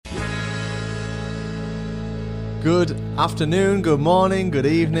Good afternoon, good morning, good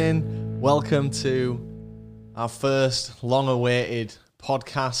evening. Welcome to our first long-awaited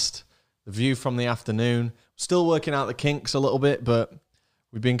podcast, The View from the Afternoon. Still working out the kinks a little bit, but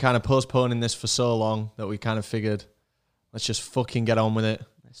we've been kind of postponing this for so long that we kind of figured, let's just fucking get on with it.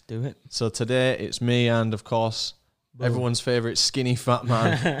 Let's do it. So today it's me and, of course, everyone's favourite skinny fat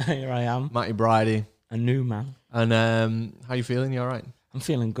man. Here I am. Matty Briody. A new man. And how you feeling? You all right? I'm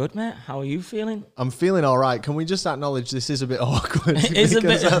feeling good, mate. How are you feeling? I'm feeling all right. Can we just acknowledge this is a bit awkward? It is a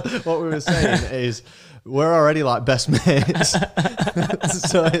bit. What we were saying is we're already like best mates.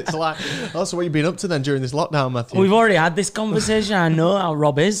 So it's like, oh, so what you been up to then during this lockdown, Matthew? We've already had this conversation. I know how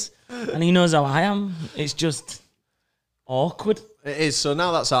Rob is, and he knows how I am. It's just awkward. It is. So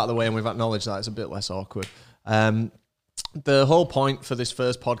now that's out of the way and we've acknowledged that, it's a bit less awkward. The whole point for this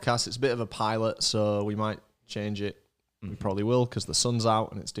first podcast, it's a bit of a pilot, so we might change it. We probably will because the sun's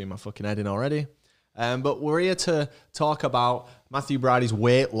out and it's doing my fucking head in already. But we're here to talk about Matthew Bridy's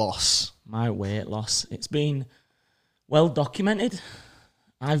weight loss. My weight loss. It's been well documented.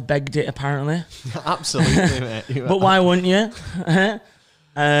 I've begged it, apparently. Absolutely, mate. But why wouldn't you?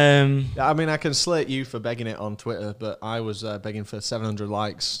 I mean, I can slate you for begging it on Twitter, but I was begging for 700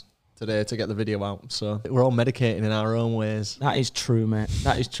 likes today to get the video out. So we're all medicating in our own ways. That is true, mate.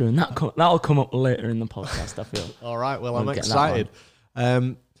 That is true. And that'll come up later in the podcast, I feel. All right. Well, I'm excited.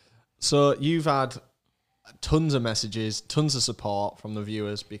 So you've had tons of messages, tons of support from the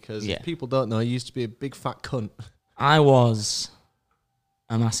viewers because if people don't know, you used to be a big fat cunt. I was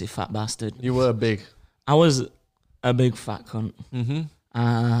a massive fat bastard. You were big. I was a big fat cunt. Mm-hmm.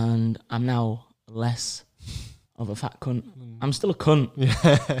 And I'm now less of a fat cunt. I'm still a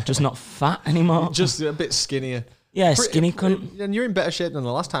cunt, just not fat anymore. Just a bit skinnier. Yeah, skinny cunt. And you're in better shape than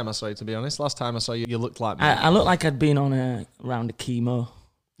the last time I saw you, to be honest. Last time I saw you, you looked like me. I looked like I'd been on a round of chemo.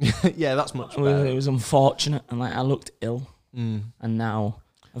 Yeah, that's much better. It was unfortunate, and like I looked ill. And now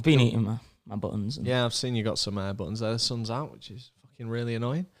I've been eating my buttons. Yeah, I've seen you got some buttons there. The sun's out, which is fucking really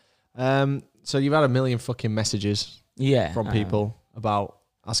annoying. So you've had a million fucking messages from people about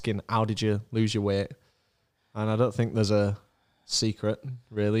asking, how did you lose your weight? And I don't think there's a secret,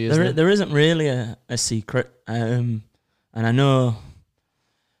 really, is there? There isn't really a secret. And I know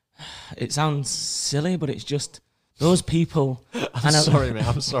it sounds silly, but it's just those people. I'm sorry, mate.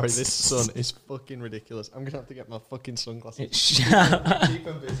 I'm sorry. This sun is fucking ridiculous. I'm going to have to get my fucking sunglasses. Keep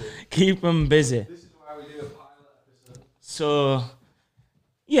them busy. Keep them busy. This is why we do a pilot episode. So,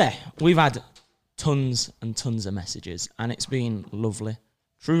 yeah, we've had tons and tons of messages, and it's been lovely.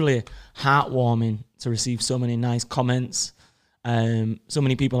 Truly heartwarming to receive so many nice comments, so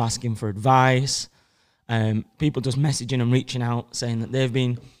many people asking for advice, people just messaging and reaching out saying that they've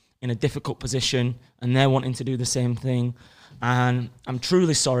been in a difficult position and they're wanting to do the same thing. And I'm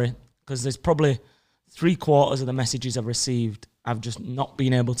truly sorry because there's probably 3/4 of the messages I've received I've just not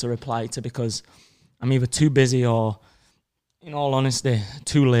been able to reply to because I'm either too busy or, in all honesty,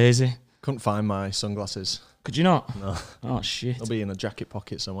 too lazy. Couldn't find my sunglasses. Could you not? No. Oh, shit. They'll be in a jacket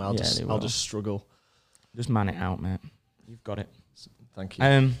pocket somewhere. I'll just struggle. Just man it out, mate. You've got it. Thank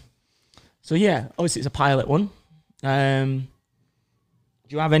you. So, yeah, obviously it's a pilot one. Do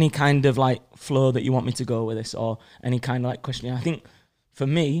you have any kind of, like, flow that you want me to go with this or any kind of, like, questioning? I think, for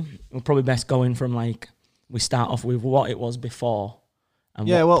me, we're probably best going from, like, we start off with what it was before and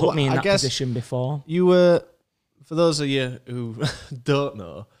what put me in that position before. You were, for those of you who don't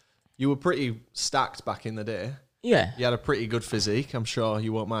know, you were pretty stacked back in the day. Yeah. You had a pretty good physique. I'm sure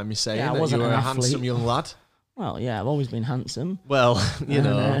you won't mind me saying I that wasn't you were an a athlete. handsome young lad. Well, yeah, I've always been handsome. Well, you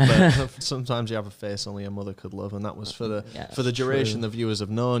know, but sometimes you have a face only a mother could love, and that was for the duration the viewers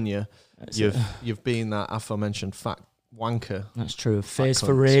have known you. You've been that aforementioned fat wanker. That's true. Face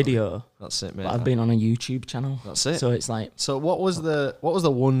for radio. That's it, mate. But I've been on a YouTube channel. That's it. So it's like. So what was the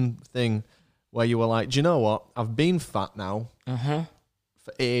one thing where you were like, do you know what? I've been fat now.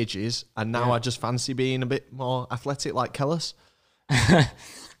 For ages, and now I just fancy being a bit more athletic like Kellis.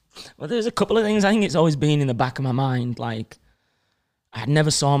 Well, there's a couple of things. I think it's always been in the back of my mind. Like, I never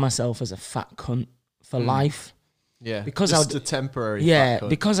saw myself as a fat cunt for life. Yeah, because just a temporary fat cunt.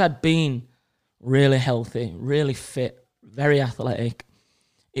 Because I'd been really healthy, really fit, very athletic.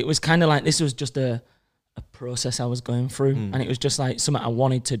 It was kind of like this was just a process I was going through, and it was just like something I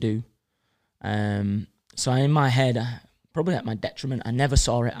wanted to do. So in my head, probably at my detriment, I never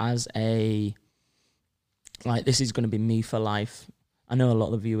saw it as this is going to be me for life. I know a lot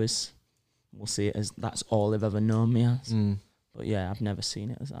of the viewers will see it as that's all they've ever known me as. But yeah, I've never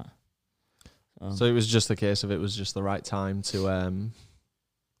seen it as that. So it was just the case of it was just the right time to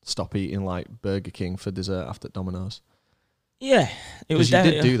stop eating like Burger King for dessert after Domino's. Yeah, it was. You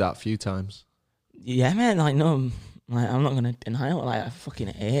did do that a few times. Yeah, man. Like, no, like I'm not gonna deny it. Like, I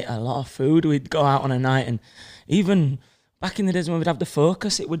fucking ate a lot of food. We'd go out on a night, and even back in the days when we'd have the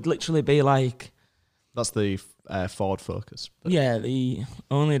Focus, it would literally be like. That's the Ford Focus. Yeah,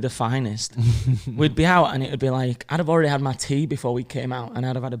 only the finest. We'd be out, and it would be like I'd have already had my tea before we came out, and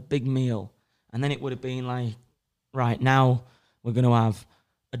I'd have had a big meal, and then it would have been like, right now we're gonna have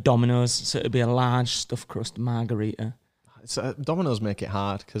a Domino's, so it'd be a large stuffed crust margarita. So Domino's make it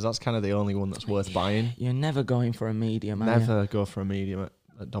hard because that's kind of the only one that's worth buying. You're never going for a medium. Never go for a medium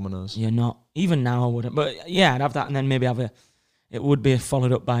at Domino's. You're not. Even now I wouldn't. But yeah, I'd have that, and then maybe it would be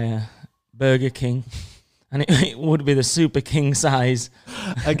followed up by a Burger King, and it would be the super king size.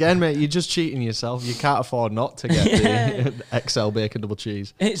 Again, mate, you're just cheating yourself. You can't afford not to get the XL bacon double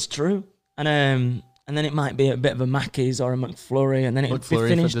cheese. It's true. And then it might be a bit of a Mackey's or a McFlurry, and then it would be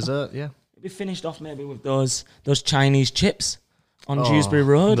finished for dessert. Yeah. Be finished off maybe with those Chinese chips on Dewsbury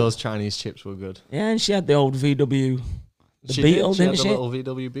Road. Those Chinese chips were good. Yeah, and she had the old VW Beetle, didn't she? The little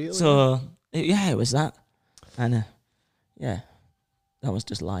VW Beetle. So it was that, and yeah, that was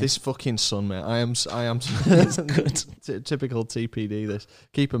just life. This fucking sun, mate. I am. It's good. Typical TPD. This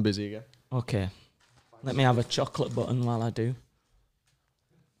keep them busy again. Okay, let me have a chocolate button while I do.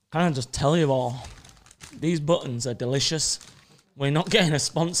 Can I just tell you all, these buttons are delicious. We're not getting a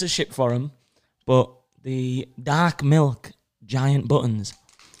sponsorship for them, but the dark milk giant buttons.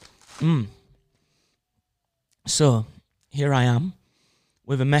 So, here I am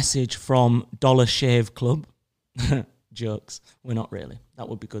with a message from Dollar Shave Club. Jokes. We're not really. That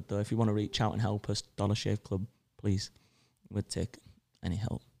would be good, though. If you want to reach out and help us, Dollar Shave Club, please. We'd take any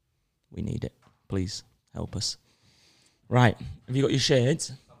help. We need it. Please, help us. Right. Have you got your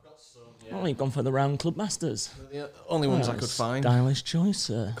shades? Oh, you've gone for the round Club Masters. The only ones I could find. Stylish choice,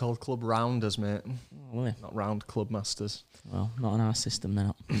 sir. Called Club Rounders, mate. Oh, really? Not round Club Masters. Well, not on our system, they're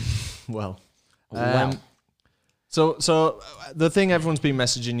not. Well. Wow. So the thing everyone's been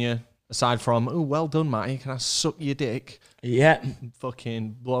messaging you, aside from, oh, well done, Matty, can I suck your dick? Yeah.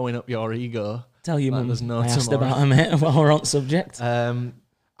 Fucking blowing up your ego. Tell your mum there's no I asked tomorrow. about her, mate, while we're on subject.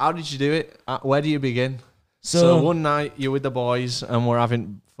 How did you do it? Where do you begin? So one night you're with the boys and we're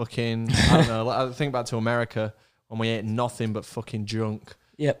having fucking, I don't know, I think back to America when we ate nothing but fucking junk.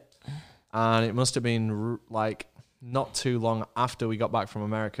 Yep. And it must have been like not too long after we got back from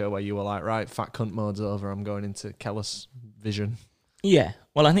America where you were like, right, fat cunt mode's over. I'm going into Kellis vision. Yeah.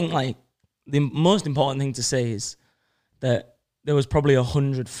 Well, I think like the most important thing to say is that there was probably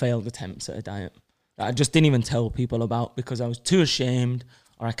 100 failed attempts at a diet that I just didn't even tell people about because I was too ashamed,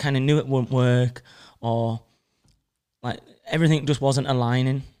 or I kind of knew it wouldn't work, or like everything just wasn't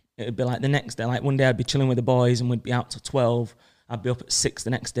aligning. It would be like the next day, like one day I'd be chilling with the boys and we'd be out till 12. I'd be up at 6 the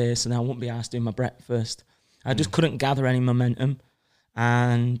next day, so then I wouldn't be asked doing my breakfast. I just couldn't gather any momentum.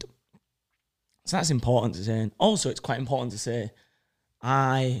 And so that's important to say. And also, it's quite important to say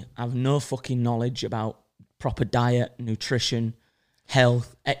I have no fucking knowledge about proper diet, nutrition,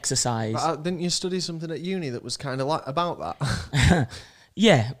 health, exercise. But, didn't you study something at uni that was kind of like about that?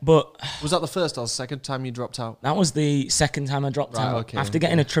 Yeah, but... Was that the first or second time you dropped out? That was the second time I dropped out. Okay, after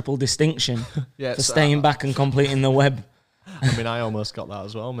getting a triple distinction yeah, for staying back and completing the web. I mean, I almost got that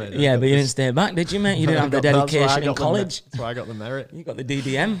as well, mate. Yeah, but you didn't stay back, did you, mate? You didn't have the dedication in college. That's why I got the merit. You got the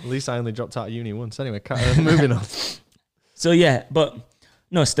DDM. At least I only dropped out of uni once. Anyway, moving on. So, yeah, but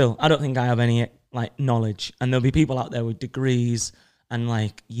no, still, I don't think I have any like knowledge. And there'll be people out there with degrees and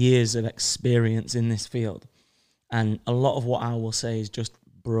like years of experience in this field. And a lot of what I will say is just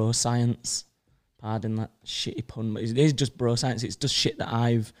bro science. Pardon that shitty pun, but it is just bro science. It's just shit that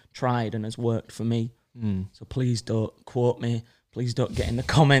I've tried and has worked for me. So please don't quote me. Please don't get in the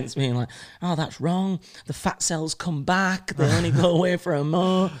comments being like, oh, that's wrong. The fat cells come back. They only go away for a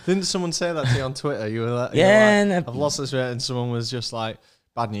more. Didn't someone say that to you on Twitter? You were like, yeah. Like, I've lost this weight, and someone was just like,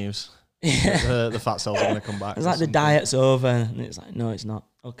 bad news. Yeah. The fat cells are going to come back. It's like the diet's over. And it's like, no, it's not.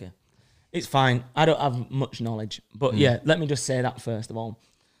 Okay. It's fine. I don't have much knowledge. But yeah, let me just say that first of all.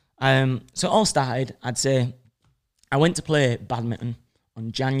 So it all started, I'd say, I went to play badminton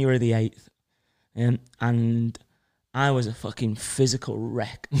on January the 8th. And I was a fucking physical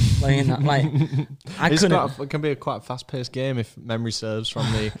wreck playing that. Like, it can be a quite fast-paced game if memory serves from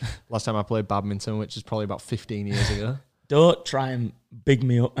the last time I played badminton, which is probably about 15 years ago. Don't try and big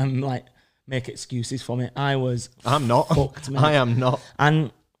me up and like make excuses for me. I'm not. Fucked, man. I am not.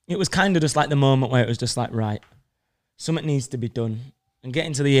 And it was kind of just like the moment where it was just like, right, something needs to be done. And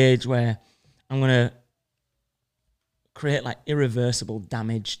getting to the age where I'm going to create like irreversible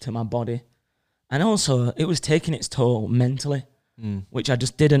damage to my body. And also, it was taking its toll mentally, which I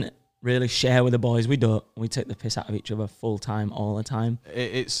just didn't really share with the boys. We take the piss out of each other full time, all the time.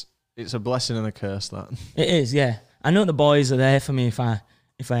 It's It's a blessing and a curse, that. It is, yeah. I know the boys are there for me if I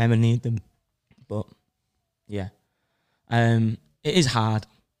ever need them, but yeah, it is hard.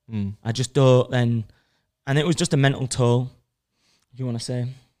 I just don't then, and it was just a mental toll. You want to say?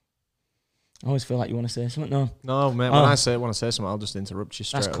 I always feel like you want to say something. No, mate. When I want to say something, I'll just interrupt you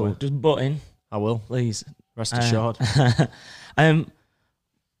straight away. That's cool. Just butt in. I will, please. Rest assured.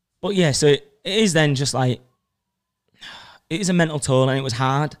 But yeah, so it is then just like, it is a mental toll, and it was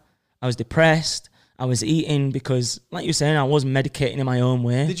hard. I was depressed. I was eating because, like you were saying, I was medicating in my own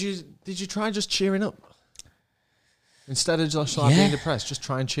way. Did you try just cheering up? Instead of just like being depressed, just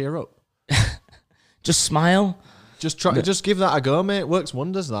try and cheer up. Just smile. Just give that a go, mate. It works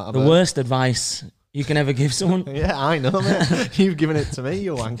wonders, that. The worst advice you can ever give someone. Yeah, I know, mate. You've given it to me,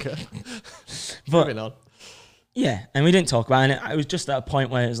 you wanker. But, moving on. Yeah, and we didn't talk about it. I was just at a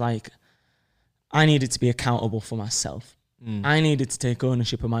point where it was like, I needed to be accountable for myself. I needed to take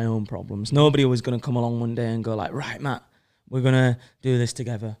ownership of my own problems. Nobody was going to come along one day and go like, right, Matt, we're going to do this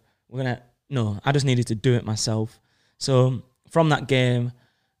together. No, I just needed to do it myself. So from that game,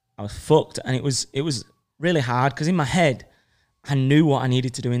 I was fucked, and it was really hard because in my head, I knew what I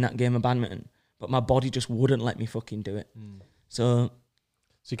needed to do in that game of badminton, but my body just wouldn't let me fucking do it. So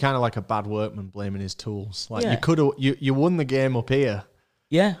you're kind of like a bad workman blaming his tools. Like you won the game up here.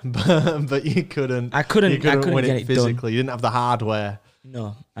 Yeah, but you couldn't. I couldn't win get it it physically. done. You didn't have the hardware.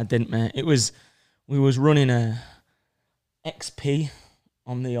 No, I didn't, mate. We was running a XP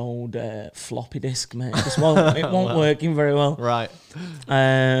on the old floppy disk, mate. It won't working very well. Right.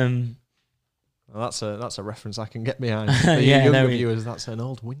 Well, that's a reference I can get behind. For you younger viewers, that's an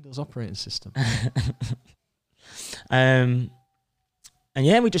old Windows operating system. And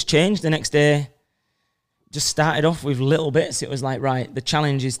yeah, we just changed the next day. Just started off with little bits. It was like, right, the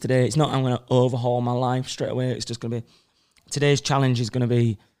challenge is today. It's not I'm going to overhaul my life straight away. It's just going to be, today's challenge is going to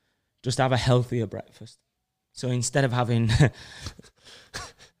be just have a healthier breakfast. So instead of having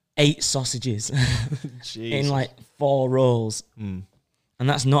 8 sausages in like 4 rolls, and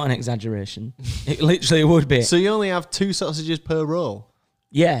that's not an exaggeration. It literally would be. So you only have 2 sausages per roll?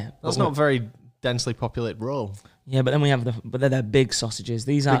 Yeah. That's not a very densely populated roll. Yeah, but then we have but they're big sausages.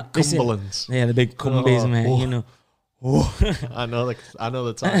 These are Cumberlands. Yeah, the big Cumbies, mate. You know. I know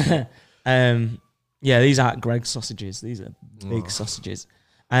the type. Yeah, these aren't Greg's sausages. These are big sausages.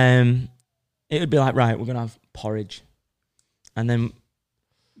 It would be like, right, we're gonna have porridge, and then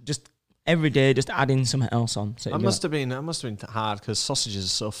just every day, just adding something else on. So that must have been hard because sausages are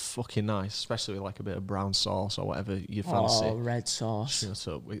so fucking nice, especially with like a bit of brown sauce or whatever you fancy. Oh, red sauce.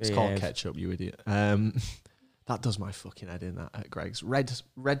 It's called ketchup, you idiot. That does my fucking head in, that at Greg's. Red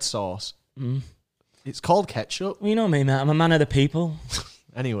sauce. It's called ketchup. Well, you know me, mate. I'm a man of the people.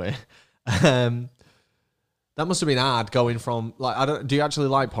 Anyway, that must have been hard going from like do you actually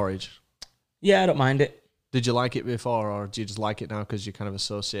like porridge? Yeah, I don't mind it. Did you like it before, or do you just like it now because you kind of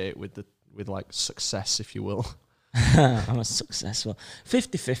associate it with like success, if you will? I'm a successful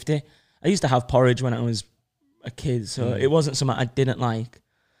 50-50. I used to have porridge when I was a kid, so it wasn't something I didn't like.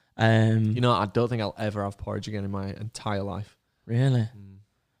 You know, I don't think I'll ever have porridge again in my entire life. Really?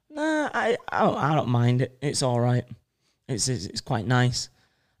 Nah, I don't mind it. It's all right. It's quite nice.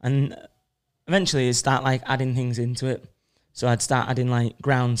 And eventually I'd start like adding things into it. So I'd start adding like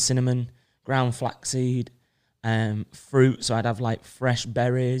ground cinnamon, ground flaxseed, fruit. So I'd have like fresh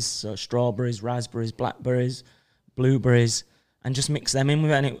berries, so strawberries, raspberries, blackberries, blueberries, and just mix them in with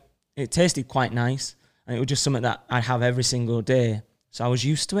it. And it tasted quite nice. And it was just something that I'd have every single day. So I was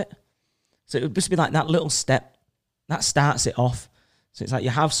used to it. So it would just be like that little step that starts it off. So it's like you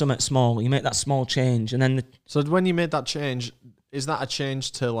have something small, you make that small change, and then... So when you made that change, is that a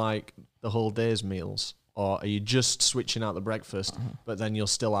change to like the whole day's meals? Or are you just switching out the breakfast, but then you'll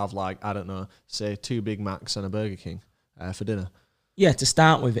still have like, I don't know, say 2 Big Macs and a Burger King for dinner? Yeah, to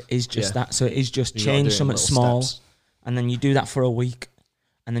start with, it is just that. So it is just change something small, steps. And then you do that for a week.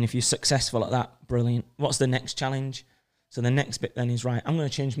 And then if you're successful at that, brilliant. What's the next challenge? So the next bit then is, right, I'm going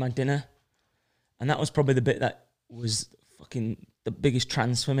to change my dinner. And that was probably the bit that was fucking the biggest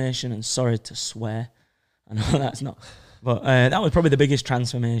transformation. And sorry to swear. I know that's not. But that was probably the biggest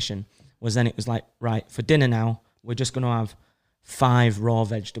transformation. Was then it was like, right, for dinner now, we're just going to have 5 raw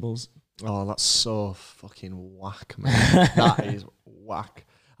vegetables. Oh, that's so fucking whack, man. That is whack.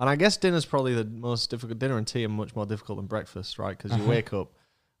 And I guess dinner's probably the most difficult. Dinner and tea are much more difficult than breakfast, right? Because you wake up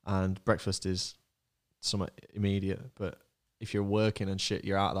and breakfast is somewhat immediate. But if you're working and shit,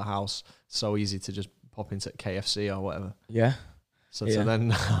 you're out of the house. It's so easy to just pop into KFC or whatever. Yeah. So to then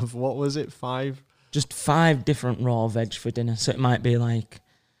have, what was it, 5? Just 5 different raw veg for dinner. So it might be like...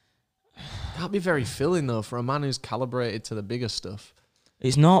 That'd be very filling, though, for a man who's calibrated to the bigger stuff.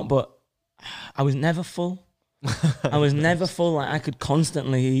 It's not, but I was never full. I was never full. Like I could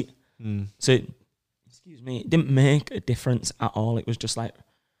constantly eat. So, excuse me, it didn't make a difference at all. It was just like,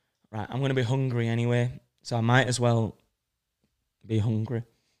 right, I'm going to be hungry anyway, so I might as well be hungry.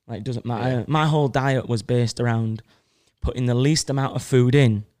 Like, it doesn't matter. Yeah. My whole diet was based around putting the least amount of food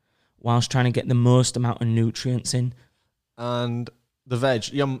in whilst trying to get the most amount of nutrients in. And the veg,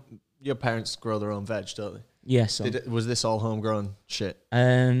 your parents grow their own veg, don't they? Yes. Yeah, was this all homegrown shit?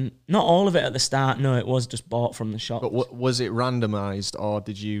 Not all of it at the start. No, it was just bought from the shop. But was it randomised, or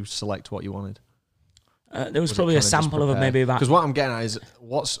did you select what you wanted? There was probably a sample of maybe about... Because what I'm getting at is,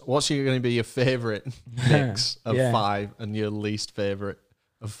 what's going to be your favourite mix of 5 and your least favourite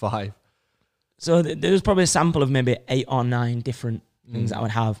of 5? So there was probably a sample of maybe 8 or 9 different things that I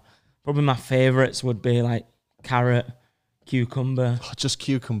would have. Probably my favourites would be like carrot, cucumber. Oh, just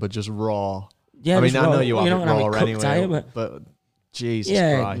cucumber, just raw. Yeah, I mean, I know you have it raw anyway, anyway, but Jesus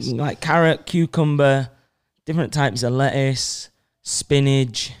Christ. Yeah, like carrot, cucumber, different types of lettuce,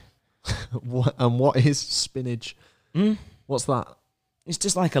 spinach. What is spinach? What's that? It's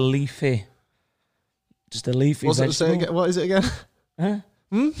just like a leafy What's vegetable. It say again? What is it again?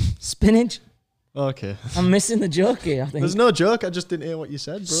 Huh? Spinach. Okay. I'm missing the joke here, I think. There's no joke. I just didn't hear what you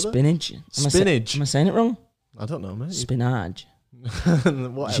said, brother. Spinach. Am I saying it wrong? I don't know, mate. Spinach.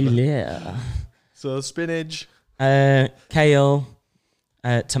 Whatever. Julia. So spinach. Kale.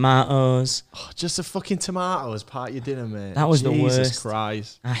 Tomatoes. Oh, just a fucking tomato as part of your dinner, mate. That was the worst. Jesus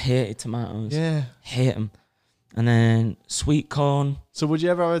Christ. I hated tomatoes. Yeah. Hate them. And then sweet corn. So would you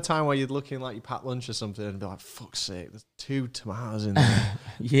ever have a time where you'd look in like your packed lunch or something and be like, fuck's sake, there's 2 tomatoes in there.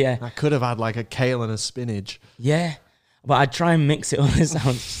 Yeah. I could have had like a kale and a spinach. Yeah. But I'd try and mix it all. This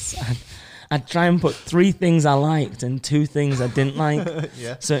sounds sad. I'd try and put 3 things I liked and 2 things I didn't like.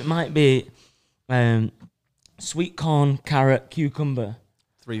 Yeah. So it might be sweet corn, carrot, cucumber.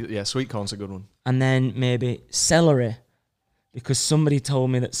 3, yeah, sweet corn's a good one. And then maybe celery, because somebody told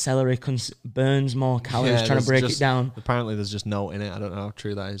me that celery burns more calories trying to break it down. Apparently there's just no in it. I don't know how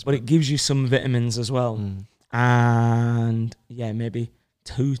true that is. But it gives you some vitamins as well. And yeah, maybe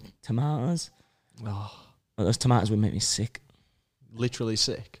 2 tomatoes. Oh. But those tomatoes would make me sick. Literally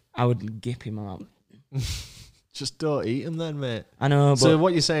sick? I would gip him out. Just don't eat them then, mate. I know, but... So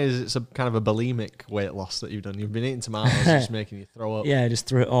what you're saying is it's a kind of a bulimic weight loss that you've done. You've been eating tomatoes, it's just making you throw up. Yeah, just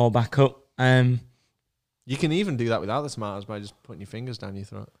threw it all back up. You can even do that without the tomatoes by just putting your fingers down your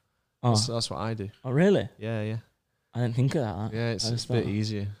throat. Oh. That's what I do. Oh, really? Yeah. I didn't think of that. Yeah, it's a bit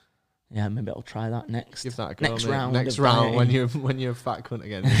easier. Yeah, maybe I'll try that next. Give that a go, next mate. round. Next round when you're a fat cunt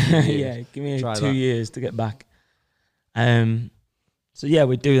again. Yeah, give me 2 years to get back. So yeah,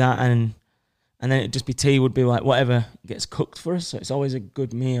 we'd do that, and then it'd just be tea. Would be like whatever gets cooked for us. So it's always a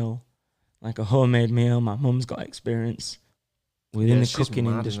good meal, like a homemade meal. My mum's got experience within the cooking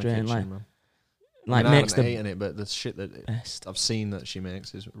industry, and I haven't eaten it, but the shit that best. I've seen that she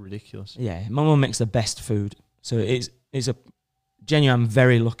makes is ridiculous. Yeah, my mum makes the best food. So it's a genuine. I'm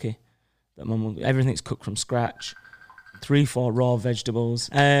very lucky that my mum, everything's cooked from scratch. 3-4 raw vegetables.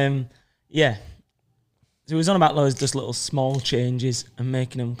 Yeah. So it was on about those just little small changes and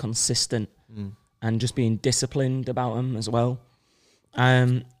making them consistent and just being disciplined about them as well.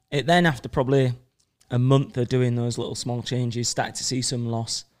 It then, after probably a month of doing those little small changes, started to see some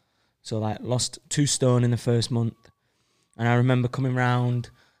loss. So like lost 2 stone in the first month. And I remember coming round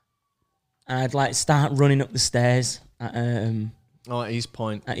and I'd like start running up the stairs at East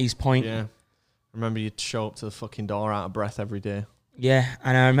Point. At East Point. Yeah. I remember you'd show up to the fucking door out of breath every day. Yeah,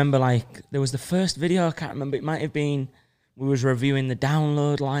 and I remember like there was the first video, I can't remember, it might have been we was reviewing the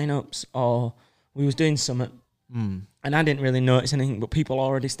download lineups or we was doing something. And I didn't really notice anything, but people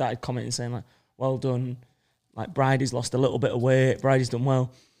already started commenting saying like, well done, like Bridy's lost a little bit of weight, Bridy's done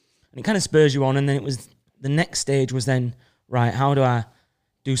well. And it kind of spurs you on, and then it was, the next stage was then, right, how do I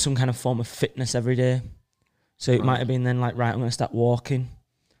do some kind of form of fitness every day? So it might have been then like, right, I'm going to start walking.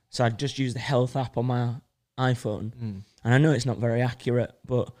 So I'd just use the health app on my iPhone. And I know it's not very accurate,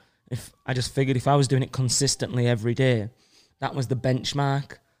 but if I just figured if I was doing it consistently every day, that was the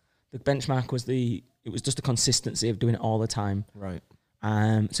benchmark. The benchmark was it was just the consistency of doing it all the time. Right.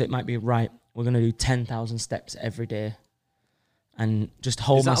 So it might be, right, we're going to do 10,000 steps every day. And just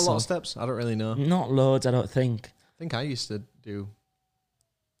hold myself. Is that a lot of steps? I don't really know. Not loads, I don't think. I think I used to do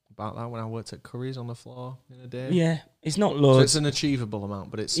about that when I worked at Curry's on the floor in a day. Yeah, it's not loads. So it's an achievable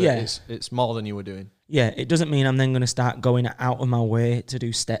amount, but it's more than you were doing. Yeah, it doesn't mean I'm then going to start going out of my way to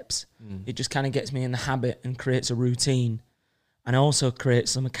do steps. It just kind of gets me in the habit and creates a routine, and also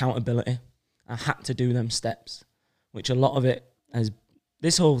creates some accountability. I had to do them steps, which a lot of it has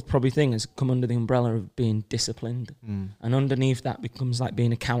this whole probably thing has come under the umbrella of being disciplined. And underneath that becomes like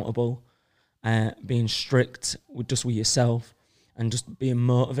being accountable, being strict with yourself, and just being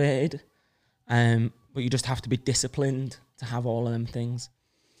motivated. But you just have to be disciplined to have all of them things.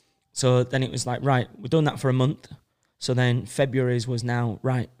 So then it was like, right, we've done that for a month. So then February's was now,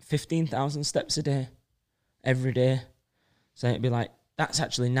 right, 15,000 steps a day, every day. So it'd be like, that's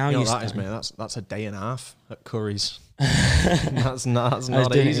actually now you know you're that is, starting. mate. That's a day and a half at Curry's. that's not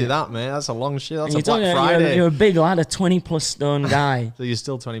easy, that, mate. That's a long shit. That's a Black Friday. You're a big lad, a 20-plus stone guy. So you're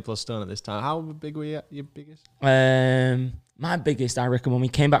still 20-plus stone at this time. How big were you at your biggest? My biggest, I reckon, when we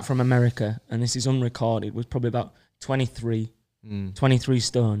came back from America, and this is unrecorded, was probably about 23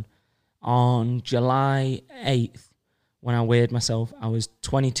 stone. On July 8th, when I weighed myself, I was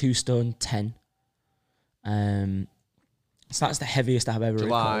 22 stone 10. So that's the heaviest I've ever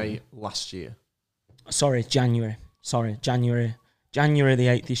recorded. Last year. Sorry, January. January the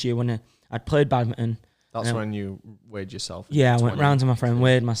 8th this year when I'd played badminton. That's when you weighed yourself? Yeah, I went round to my friend,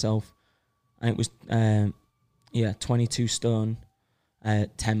 weighed myself, and it was, 22 stone,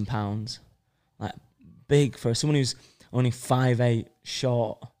 10 pounds. Like, big for someone who's only 5'8",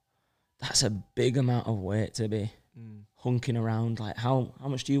 short. That's a big amount of weight to be hunking around. Like, how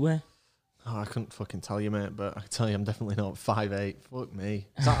much do you weigh? Oh, I couldn't fucking tell you, mate, but I can tell you I'm definitely not 5'8". Fuck me.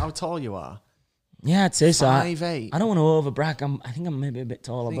 Is that how tall you are? Yeah, I'd say so. 5'8". I don't want to over-brag. I think I'm maybe a bit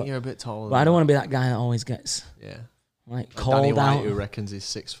taller. I think you're a bit taller. But I don't want to be that guy that always gets like called Danny White, out. who reckons he's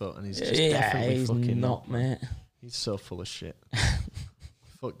 6 foot and he's just definitely he's fucking not, mate. He's so full of shit.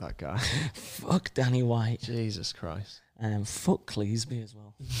 Fuck that guy. Fuck Danny White. Jesus Christ. Fuck Cleesby as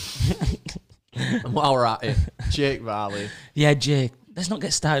well. And while we're at it, Jake Varley. Yeah, Jake. Let's not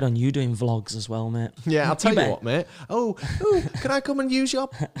get started on you doing vlogs as well, mate. Yeah, I'll tell you what, mate. Oh, can I come and use your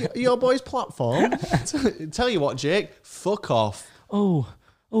boy's platform? Tell you what, Jake. Fuck off. Oh,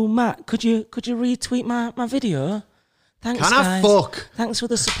 Matt, could you retweet my video? Thanks, Can guys. I fuck? Thanks for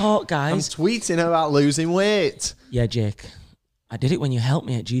the support, guys. I'm tweeting about losing weight. Yeah, Jake. I did it when you helped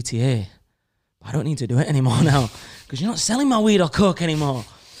me at GTA. But I don't need to do it anymore now. Because you're not selling my weed or coke anymore.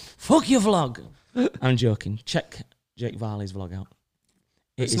 Fuck your vlog. I'm joking. Check Jake Varley's vlog out.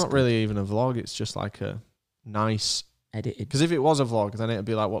 It's not really even a vlog. It's just like a nice edited. Because if it was a vlog, then it'd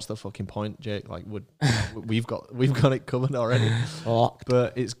be like, what's the fucking point, Jake? Like, we've got it covered already. Locked.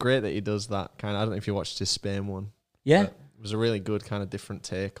 But it's great that he does that kind of. I don't know if you watched his Spain one. Yeah, it was a really good kind of different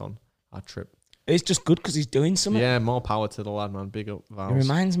take on our trip. It's just good because he's doing something. Yeah, more power to the lad, man. Big up, Vals. It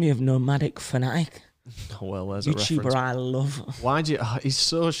reminds me of Nomadic Fanatic. Oh, well, there's YouTuber a reference. I love. Why do you? Oh, he's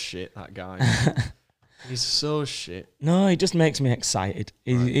so shit, that guy. He's so shit. No, he just makes me excited.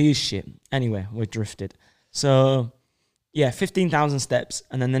 He's shit. Anyway, we're drifted. So, yeah, 15,000 steps.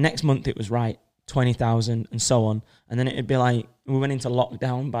 And then the next month it was 20,000 and so on. And then it'd be like, we went into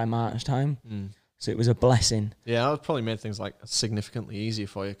lockdown by March time. So it was a blessing. Yeah, that probably made things like significantly easier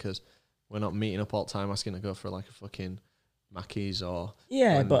for you because we're not meeting up all the time asking to go for like a fucking Mackey's or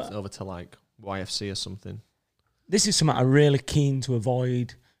but over to like YFC or something. This is something I'm really keen to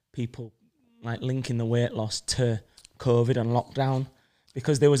avoid, people like linking the weight loss to COVID and lockdown,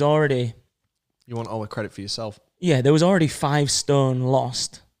 because there was already... You want all the credit for yourself. Yeah, there was already 5 stone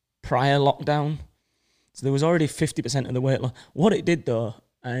lost prior lockdown. So there was already 50% of the weight loss. What it did though,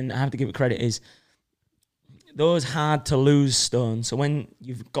 and I have to give it credit, is those hard to lose stones. So when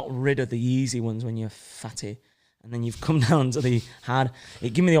you've got rid of the easy ones when you're fatty, and then you've come down to the hard,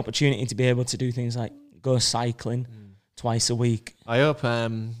 it gave me the opportunity to be able to do things like go cycling twice a week. I hope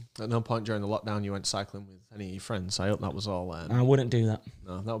at no point during the lockdown you went cycling with any of your friends. I hope that was all... I wouldn't do that.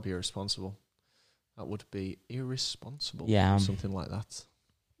 No, that would be irresponsible. That would be irresponsible. Yeah. Something like that.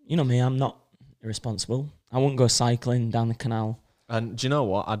 You know me, I'm not irresponsible. I wouldn't go cycling down the canal. And do you know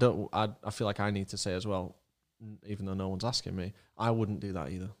what? I feel like I need to say as well, even though no one's asking me, I wouldn't do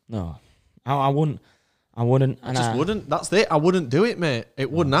that either. No. I wouldn't. I wouldn't. I just wouldn't. That's it. I wouldn't do it, mate.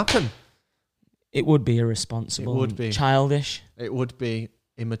 It wouldn't happen. It would be irresponsible. It would be. Childish. It would be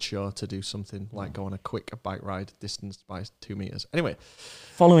immature to do something like go on a quick bike ride distanced by 2 meters. Anyway.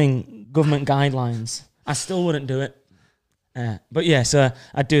 Following government guidelines. I still wouldn't do it. But yeah, so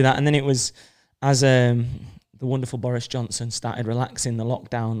I'd do that. And then it was as the wonderful Boris Johnson started relaxing the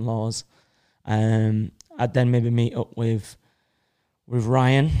lockdown laws, I'd then maybe meet up with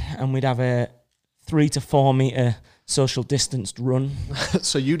Ryan and we'd have a 3 to 4 meter social distanced run.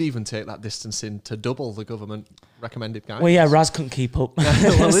 So you'd even take that distancing to double the government recommended guidance? Well, yeah, Raz couldn't keep up.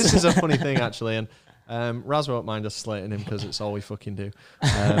 Well, this is a funny thing, actually, and Raz won't mind us slating him because it's all we fucking do.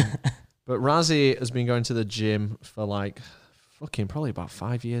 But Razzie has been going to the gym for like fucking probably about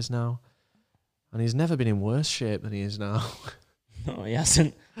 5 years now, and he's never been in worse shape than he is now. No, he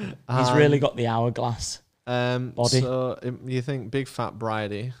hasn't. He's really got the hourglass body. So you think big fat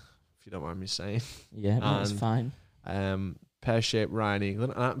Briody, if you don't mind me saying. Yeah, that's fine. Pear-shaped Ryan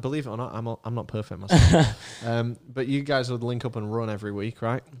England. Believe it or not, I'm not perfect myself. But you guys would link up and run every week,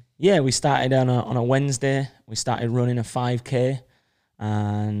 right? Yeah, we started on a Wednesday. We started running a 5K,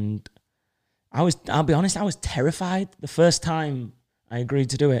 and I'll be honest, I was terrified the first time I agreed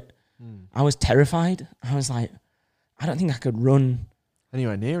to do it. I was terrified. I was like, I don't think I could run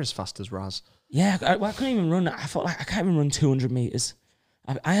anywhere near as fast as Raz. Yeah, I couldn't even run. I felt like I can't even run 200 meters.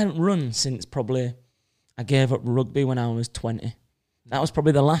 I hadn't run since probably I gave up rugby when I was 20. That was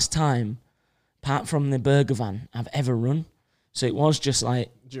probably the last time, apart from the burger van, I've ever run. So it was just like...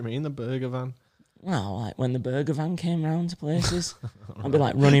 Do you mean the burger van? Well, like when the burger van came round to places, I'd be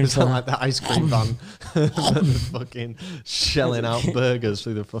like running for... like the ice cream van. Fucking shelling out burgers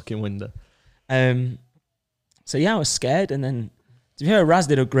through the fucking window. So yeah, I was scared. And then, to be fair, Raz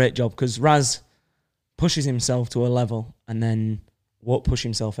did a great job because Raz pushes himself to a level and then won't push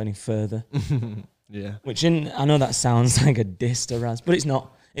himself any further. Yeah. Which I know that sounds like a diss to Raz, but it's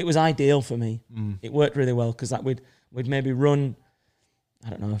not. It was ideal for me. It worked really well because like we'd maybe run,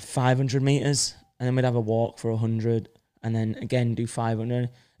 I don't know, 500 meters, and then we'd have a walk for 100, and then again do 500.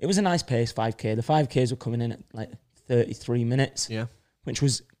 It was a nice pace, 5K. The 5Ks were coming in at like 33 minutes, which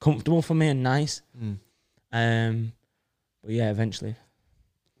was comfortable for me and nice. But yeah, eventually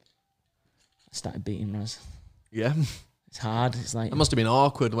I started beating Raz. Yeah. It's hard. It's like... It must have been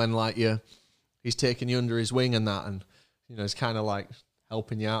awkward when like he's taking you under his wing and that, and you know, it's kind of like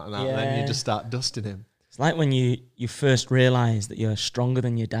helping you out and that, and then you just start dusting him. It's like when you first realise that you're stronger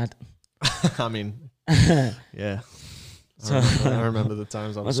than your dad. I mean, yeah. So, I remember the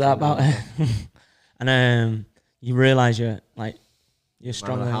times I was... What's that about? And you realise you're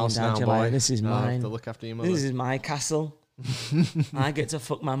stronger than your dad. Now, you're boy. like, this is mine. I have to look after your mother. This is my castle. I get to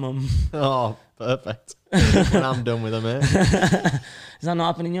fuck my mum. Oh, perfect. When I'm done with her, mate. Is that not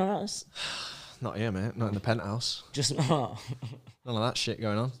happening in your house? Not here, mate. Not in the penthouse. Just none of that shit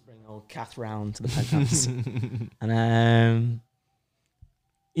going on. Bring old Kath round to the penthouse. And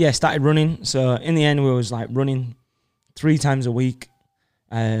started running. So in the end, we was like running 3 times a week.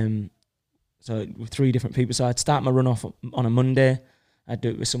 So with 3 different people. So I'd start my run off on a Monday. I'd do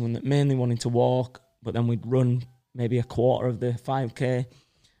it with someone that mainly wanted to walk, but then we'd run maybe a quarter of the 5K.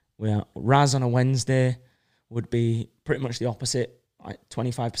 Raz on a Wednesday would be pretty much the opposite, like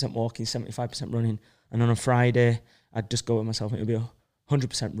 25% walking, 75% running. And on a Friday, I'd just go with myself and it would be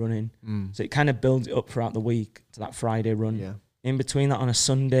 100% running. So it kind of builds it up throughout the week to that Friday run. Yeah. In between that, on a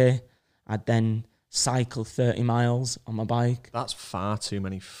Sunday, I'd then cycle 30 miles on my bike. That's far too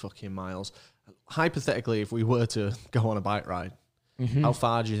many fucking miles. Hypothetically, if we were to go on a bike ride, how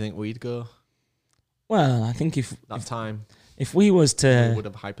far do you think we'd go? Well, I think if we was to... We would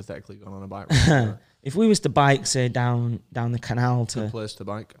have hypothetically gone on a bike ride. If we was to bike, say, down the canal to... Good place to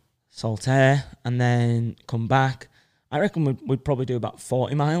bike. Saltaire, and then come back, I reckon we'd probably do about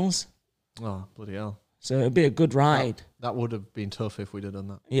 40 miles. Oh, bloody hell. So it'd be a good ride. That would have been tough if we'd have done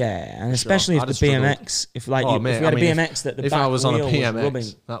that. Yeah, and especially if the BMX... If we had a BMX that the if back I was on a wheel PMX, was rubbing,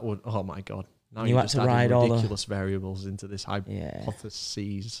 that would... Oh, my God. Now you had just to ride all ridiculous variables into this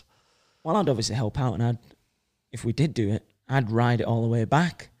hypothesis. Well, I'd obviously help out, and if we did do it, I'd ride it all the way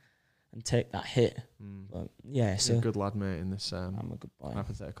back and take that hit. But yeah, so... You're a good lad, mate, in this I'm a good boy.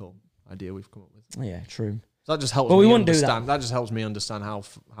 hypothetical idea we've come up with. Yeah, true. So that just helps me understand. That just helps me understand how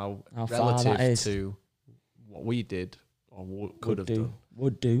relative to what we did or could have done.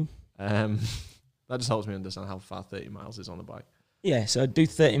 Would do. That just helps me understand how far 30 miles is on a bike. Yeah, so I'd do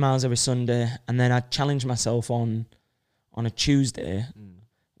 30 miles every Sunday, and then I'd challenge myself on a Tuesday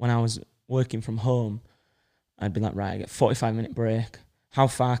when I was working from home. I'd be like, right, I get 45-minute break. How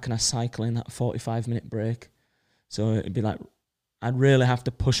far can I cycle in that 45-minute break? So it'd be like, I'd really have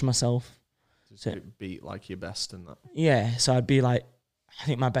to push myself. To beat like your best and that. Yeah, so I'd be like, I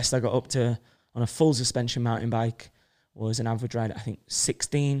think my best I got up to on a full suspension mountain bike was an average ride at, I think,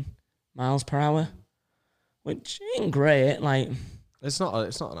 16 miles per hour, which ain't great. Like, it's not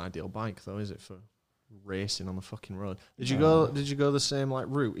an ideal bike though, is it, for racing on the fucking road? Did you go the same like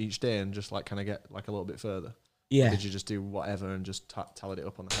route each day and just like kind of get like a little bit further? Yeah. Or did you just do whatever and just tallied it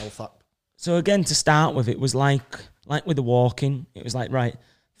up on the health app? So again, to start with, it was like with the walking, it was like, right,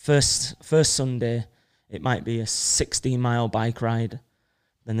 first Sunday, it might be a 16-mile bike ride.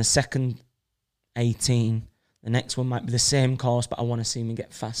 Then the second 18, the next one might be the same course, but I want to see me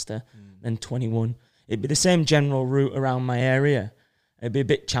get faster. Then 21. It'd be the same general route around my area. It'd be a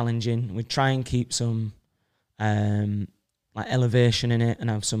bit challenging. We'd try and keep some like elevation in it and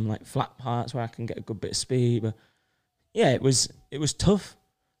have some like flat parts where I can get a good bit of speed. But yeah, it was tough,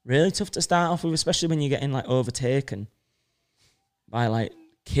 really tough to start off with, especially when you're getting like overtaken by like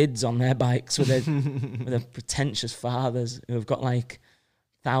kids on their bikes with their pretentious fathers who have got like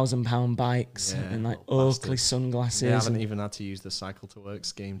 £1,000 bikes and like Oakley sunglasses. They haven't even had to use the cycle to work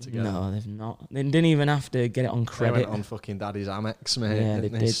scheme together. No, they've not. They didn't even have to get it on credit. They went on fucking daddy's Amex, mate. Yeah, they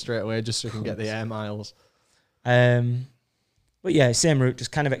did straight away just so we can get the air miles. But yeah, same route,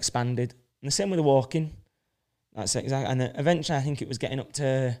 just kind of expanded. And the same with the walking. That's exactly. And then eventually I think it was getting up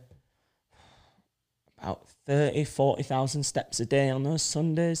to about 40,000 steps a day on those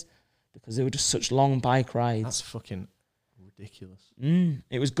Sundays because they were just such long bike rides. That's fucking ridiculous.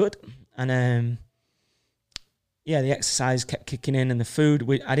 It was good. And yeah, the exercise kept kicking in and the food,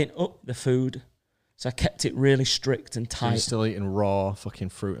 I didn't up the food. So I kept it really strict and tight. So you're still eating raw fucking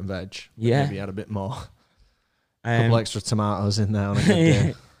fruit and veg. Yeah. Maybe you had a bit more. A couple extra tomatoes in there on a good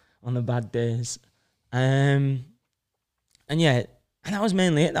day. On the bad days. And yeah, and that was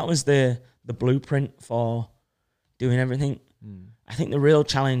mainly it. That was the blueprint for doing everything. I think the real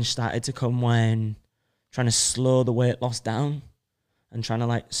challenge started to come when trying to slow the weight loss down and trying to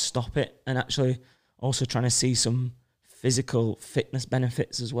like stop it, and actually also trying to see some physical fitness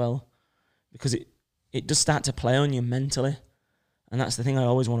benefits as well, because it does start to play on you mentally. And that's the thing I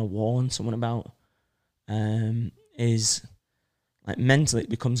always want to warn someone about, is like mentally it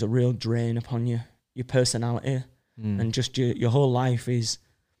becomes a real drain upon you, your personality, and just your whole life is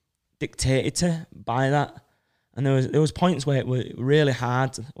dictated to by that. And there was points where it was really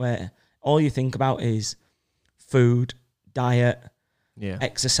hard, where all you think about is food, diet,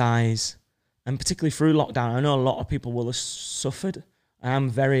 exercise, and particularly through lockdown, I know a lot of people will have suffered. I'm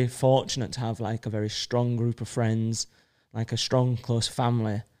very fortunate to have like a very strong group of friends, like a strong close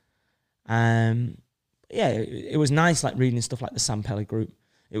family. Yeah, it was nice like reading stuff like the Sam Pelly group.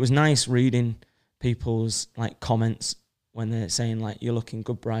 It was nice reading people's like comments when they're saying like, you're looking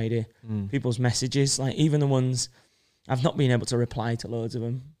good, Briody. People's messages, like even the ones, I've not been able to reply to loads of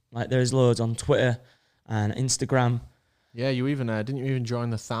them. Like there's loads on Twitter and Instagram. Yeah, you even, didn't you even join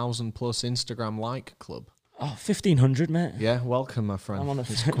the 1,000+ Instagram like club? Oh, 1,500, mate. Yeah, welcome, my friend.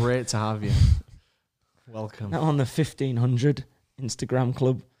 It's great to have you. Welcome. Now on the 1,500 Instagram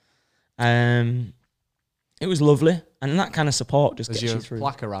club. It was lovely, and that kind of support just gets you through. Has your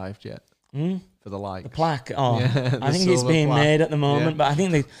plaque arrived yet? For the likes? The plaque? Oh, yeah, I think it's being made at the moment, but I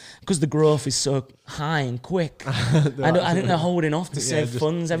think because the growth is so high and quick, I think they're holding off to save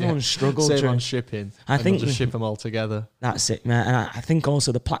funds. Everyone's struggled. Save on shipping. I think they'll just ship them all together. That's it, man. And I think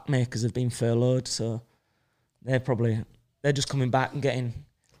also the plaque makers have been furloughed, so they're just coming back and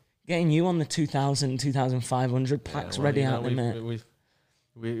getting you on the 2,000, 2,500 plaques ready out there, mate.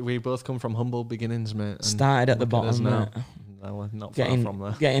 We both come from humble beginnings, mate. Started at the bottom, mate. No, we're not far from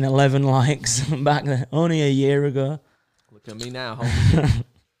there. Getting 11 likes back there, only a year ago. Look at me now.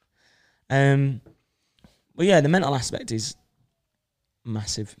 But yeah, the mental aspect is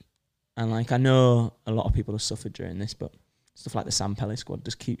massive. And like I know a lot of people have suffered during this, but stuff like the Sam Pelly squad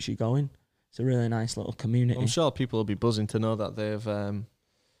just keeps you going. It's a really nice little community. I'm sure people will be buzzing to know that they've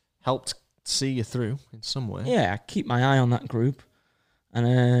helped see you through in some way. Yeah, I keep my eye on that group.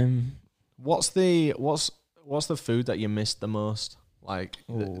 And what's the food that you missed the most? Like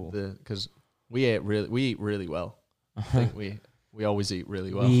because we eat really well. I think we always eat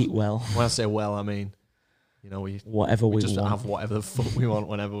really well. We eat well. When I say well, I mean we just want. have whatever the fuck we want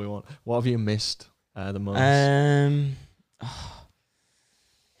whenever we want. What have you missed the most?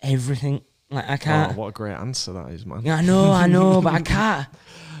 Everything. Like I can't. Oh, what a great answer that is, man. Yeah, I know, but I can't.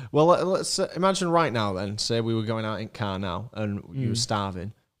 Well, let's imagine right now. Then, say we were going out in car now, and you were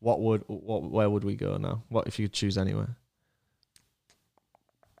starving. Where would we go now? What if you could choose anywhere?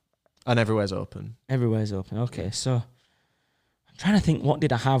 And everywhere's open. Everywhere's open. Okay, so I'm trying to think. What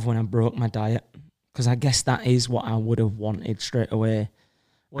did I have when I broke my diet? Because I guess that is what I would have wanted straight away.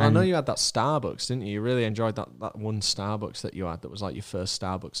 Well, I know you had that Starbucks, didn't you? You really enjoyed that one Starbucks that you had. That was like your first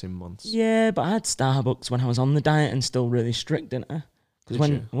Starbucks in months. Yeah, but I had Starbucks when I was on the diet and still really strict, didn't I?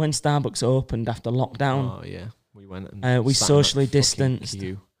 Because when Starbucks opened after lockdown, oh yeah, we went and we socially distanced.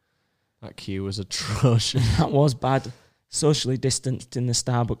 That queue was atrocious. That was bad. Socially distanced in the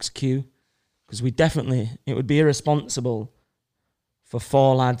Starbucks queue, because it would be irresponsible for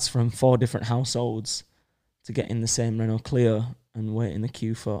 4 lads from 4 different households to get in the same Renault Clio and wait in the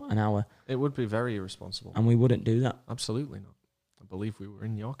queue for an hour. It would be very irresponsible, and we wouldn't do that. Absolutely not. I believe we were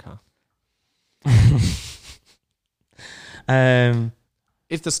in your car.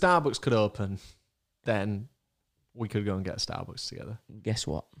 If the Starbucks could open, then we could go and get a Starbucks together. Guess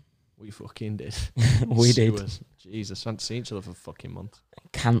what? We fucking did. We did. Jesus, we haven't seen each other for a fucking month.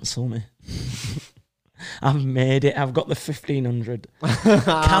 Cancel me. I've made it. I've got the 1,500. I'm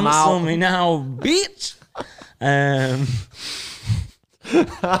Cancel out. me now, bitch.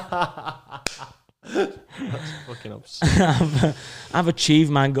 That's fucking absurd. I've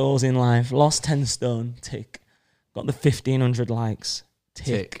achieved my goals in life. Lost 10 stone. Tick. Got the 1,500 likes.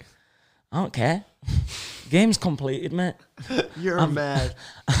 Tick. I don't care. Game's completed, mate. You're mad.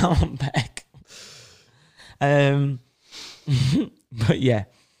 I'm back. But yeah,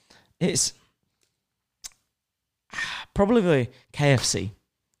 it's probably KFC.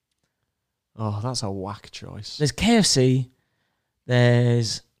 Oh, that's a whack choice. There's KFC.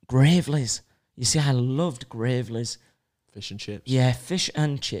 There's Gravely's. You see, I loved Gravely's. Fish and chips. Yeah, fish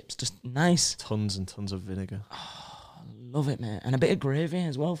and chips. Just nice. Tons and tons of vinegar. Love it, mate. And a bit of gravy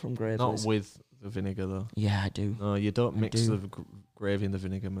as well from Gravely's. Not with the vinegar, though. Yeah, I do. No, you don't mix do. the gravy and the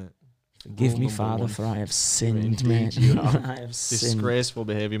vinegar, mate. Give Rule me number Father, one. for I have sinned, Indeed mate. you have. I have sinned. Disgraceful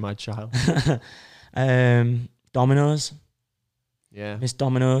behaviour, my child. Domino's. Yeah. Miss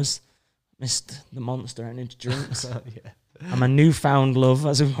Domino's. Missed the Monster Energy drinks. Yeah. And my newfound love,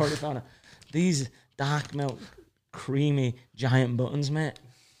 as we've already found out. These dark milk, creamy, giant buttons, mate.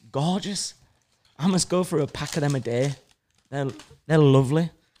 Gorgeous. I must go for a pack of them a day. They're lovely.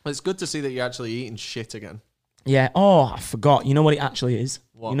 Well, it's good to see that you're actually eating shit again. Yeah. Oh, I forgot. You know what it actually is?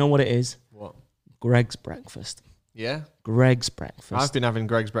 What? You know what it is? What? Greg's breakfast. Yeah? Greg's breakfast. I've been having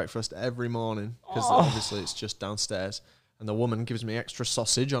Greg's breakfast every morning because obviously it's just downstairs. And the woman gives me extra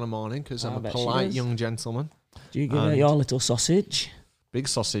sausage on a morning because I'm a bet she polite does. young gentleman. Do you give her your little sausage? Big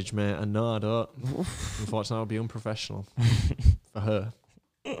sausage, mate. And no, I don't. Unfortunately, that would be unprofessional for her.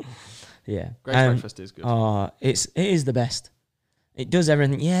 Yeah. Greg's breakfast is good. Oh, it is the best. It does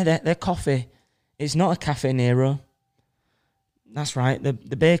everything. Yeah, their coffee. It's not a Cafe Nero. That's right. The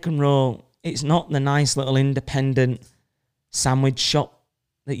bacon roll. It's not the nice little independent sandwich shop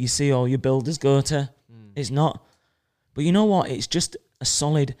that you see all your builders go to. It's not. But you know what? It's just a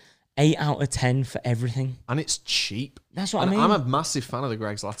solid 8 out of 10 for everything. And it's cheap. That's what And I mean. I'm a massive fan of the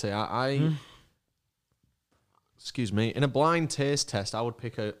Greg's latte. Excuse me. In a blind taste test, I would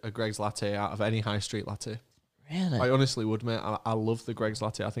pick a Greg's latte out of any high street latte. Really? I honestly would, mate. I love the Greg's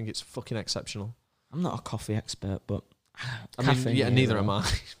latte. I think it's fucking exceptional. I'm not a coffee expert, but I mean, yeah, neither am I.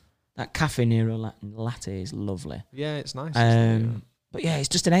 That Cafe Nero latte is lovely. Yeah, it's nice. isn't it? But yeah, it's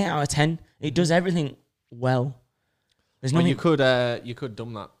just an 8 out of 10. It does everything well. There's Well, nothing. you could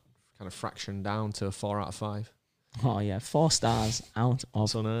dumb that kind of fraction down to a 4 out of 5. Oh yeah, 4 stars out of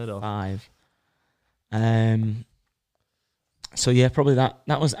That's unheard of. 5. So yeah, probably that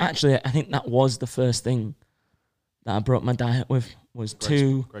was actually, I think that was the first thing that I broke my diet with, was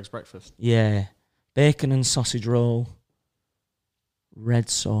Greg's breakfast. Yeah, bacon and sausage roll, red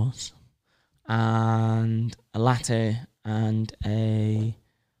sauce, and a latte and a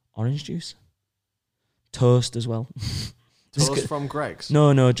orange juice. Toast as well. Toast from Greg's?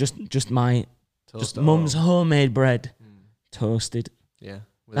 No, just my Toast at mum's home. homemade bread, toasted. Yeah,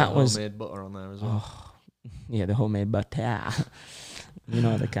 with That was- homemade butter on there as well. Oh, yeah, the homemade butter. You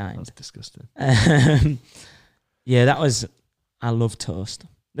know the kind. That's disgusting. Yeah, that was. I love toast.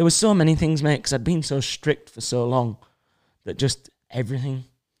 There was so many things, mate, because I'd been so strict for so long that just everything.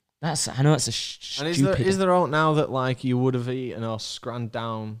 I know it's a And stupid. is there out now that like you would have eaten or scranned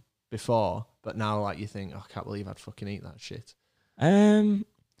down before, but now like you think, oh, I can't believe I'd fucking eat that shit.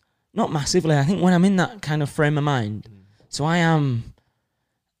 Not massively. I think when I'm in that kind of frame of mind, so I'm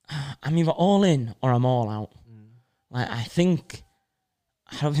either all in or I'm all out. Like I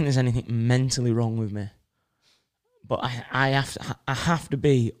don't think there's anything mentally wrong with me, but I have to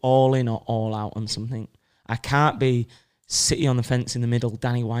be all in or all out on something. I can't be City on the fence in the middle,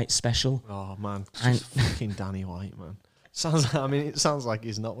 Danny White special. Oh man, it's just fucking Danny White, man. It sounds like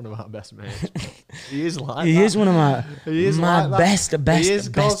he's not one of our best mates. He is like He that. is one of my He is my like that. best He is,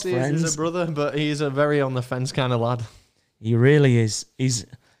 of best course, friends. he's a brother, but he's a very on the fence kind of lad. He really is.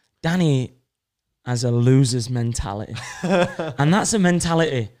 Danny has a loser's mentality, and that's a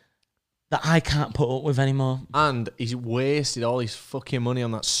mentality that I can't put up with anymore. And he's wasted all his fucking money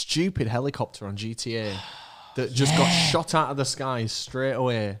on that stupid helicopter on GTA that just got shot out of the sky straight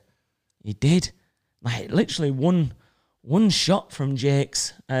away. He did, like literally one shot from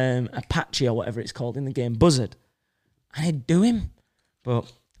Jake's Apache or whatever it's called in the game, buzzard, and he'd do him.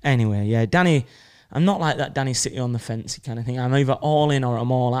 But anyway, yeah, Danny. I'm not like that Danny City on the fence kind of thing. I'm either all in or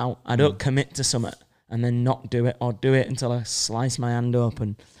I'm all out. I don't commit to something and then not do it, or do it until I slice my hand up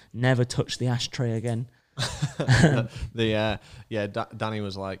and never touch the ashtray again. Danny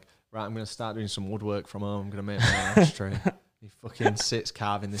was like, right, I'm going to start doing some woodwork from home. I'm going to make my own ashtray. He fucking sits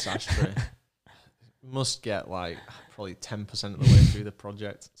carving this ashtray. must get like probably 10% of the way through the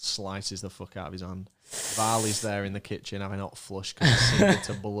project, slices the fuck out of his hand. Varley's there in the kitchen having hot flush because he's sinking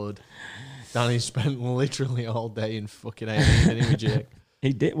to blood. Danny spent literally all day in fucking A&E, didn't he, Jake?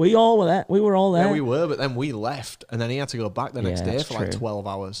 He did. We all were there. We were all there. Yeah, we were, but then we left, and then he had to go back the next day for like 12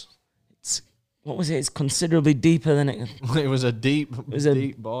 hours. What was it? It's considerably deeper than it. It was a deep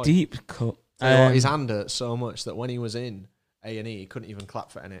boy. Deep cut. His hand hurt so much that when he was in A&E, he couldn't even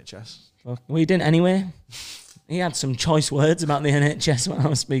clap for NHS. Well, he didn't anyway. He had some choice words about the NHS when I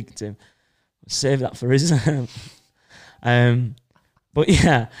was speaking to him. Save that for his. But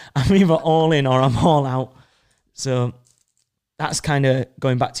yeah, I'm either all in or I'm all out. So that's kind of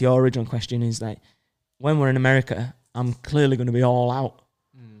going back to your original question, is like, when we're in America, I'm clearly going to be all out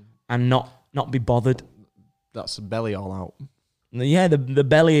and not be bothered. That's the belly all out. Yeah, the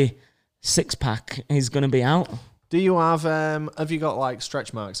belly 6-pack is going to be out. Do you have you got like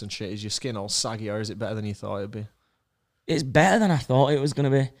stretch marks and shit? Is your skin all saggy, or is it better than you thought it'd be? It's better than I thought it was going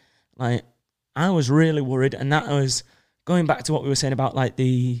to be. Like, I was really worried, and that was going back to what we were saying about like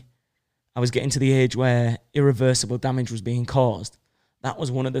I was getting to the age where irreversible damage was being caused. That was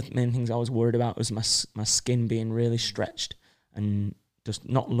one of the main things I was worried about, was my skin being really stretched and just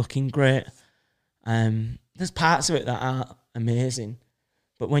not looking great. There's parts of it that are amazing,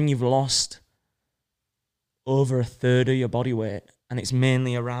 but when you've lost over a third of your body weight, and it's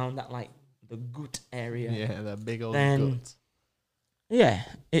mainly around that like the gut area. Yeah, that big old gut. Yeah,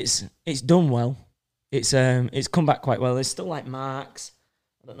 it's done well. It's come back quite well. There's still like marks.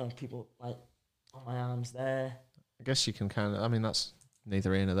 I don't know if people like on my arms there. I guess you can kind of. I mean, that's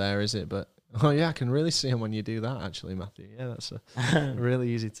neither here nor there, is it? But oh yeah, I can really see them when you do that. Actually, Matthew. Yeah, that's really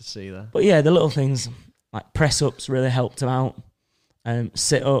easy to see there. But yeah, the little things like press ups really helped him out.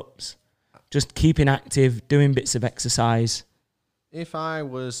 Sit ups, just keeping active, doing bits of exercise. If I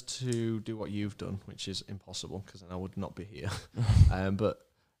was to do what you've done, which is impossible because then I would not be here, but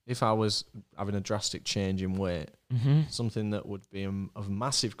if I was having a drastic change in weight, something that would be of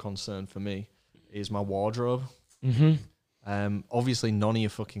massive concern for me is my wardrobe. Obviously, none of your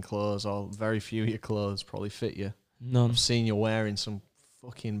fucking clothes, or very few of your clothes, probably fit you. None. I've seen you wearing some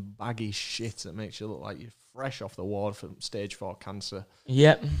fucking baggy shit that makes you look like you're fresh off the ward from stage 4 cancer.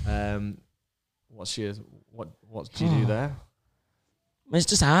 Yep. What do you do there? It's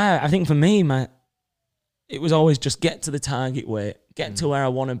just hard. I think for me, it was always just get to the target weight, get to where I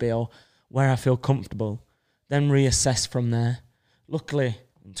want to be or where I feel comfortable, then reassess from there. Luckily,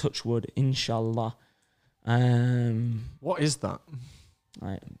 touch wood, inshallah. What is that?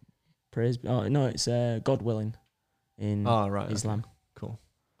 Like, praise. Oh no, it's God willing in Islam. Okay. Cool.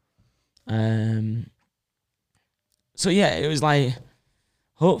 So yeah, it was like,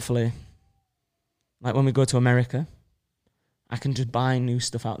 hopefully, like when we go to America, I can just buy new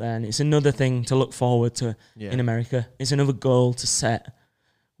stuff out there, and it's another thing to look forward to in America. It's another goal to set,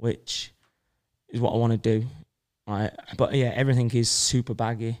 which is what I want to do. Right, but yeah, everything is super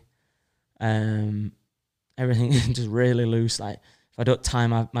baggy. Everything is just really loose. Like, if I don't tie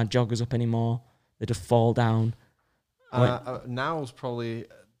my joggers up anymore, they just fall down. Now's probably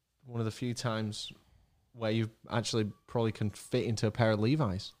one of the few times where you actually probably can fit into a pair of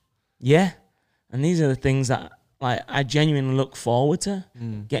Levi's. Yeah, and these are the things that like I genuinely look forward to.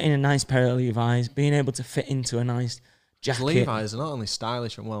 Getting a nice pair of Levi's, being able to fit into a nice jacket. Levi's are not only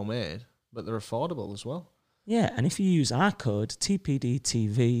stylish and well made, but they're affordable as well. Yeah, and if you use our code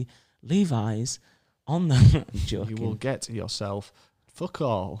TPDTV Levi's on the joking, you will get yourself fuck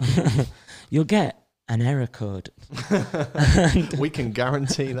all. You'll get an error code. We can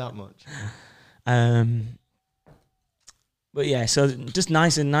guarantee that much. But yeah, so just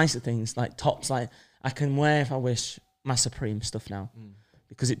nicer things like tops. Like I can wear if I wish my Supreme stuff now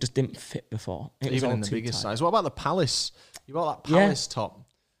because it just didn't fit before. It Even in the biggest size. What about the Palace? You bought that Palace top.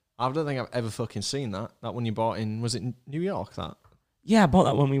 I don't think I've ever fucking seen that. That one you bought in, was it New York, that? Yeah, I bought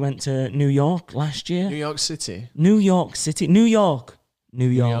that when we went to New York last year. New York City? New York City. New York.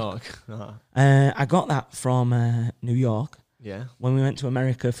 Uh-huh. I got that from New York. Yeah. When we went to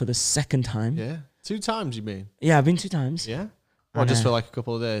America for the second time. Yeah. 2 times, you mean? Yeah, I've been 2 times. Yeah? Or just for like a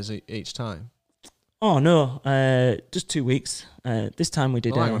couple of days each time? Oh, no. Just 2 weeks. This time we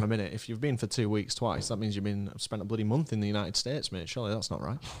did... Well, hang on a minute. If you've been for 2 weeks twice, that means you've spent a bloody month in the United States, mate. Surely that's not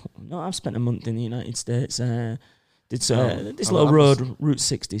right. No, I've spent a month in the United States. This little road, Route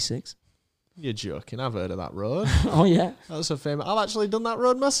 66. You're joking. I've heard of that road. Oh, yeah? That's a famous... I've actually done that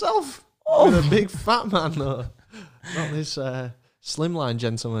road myself. Oh. With a big fat man, though. Not this slimline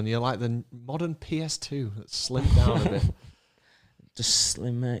gentleman. You're like the modern PS2 that's slimmed down a bit. Just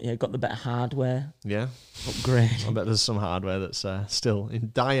slim, mate. Yeah, got the better hardware. Yeah. Upgrade. I bet there's some hardware that's still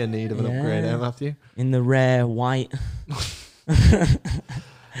in dire need of an upgrade, Matthew? In the rare white.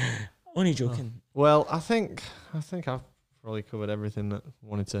 Only joking. Well, I think I've probably covered everything that I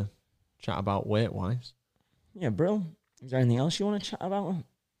wanted to chat about weight-wise. Yeah, bro. Is there anything else you want to chat about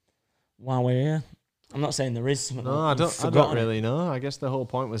while we're here? I'm not saying there is something. No, I don't really know. I guess the whole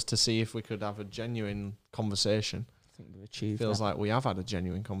point was to see if we could have a genuine conversation. I think we've achieved Feels that. like we have had a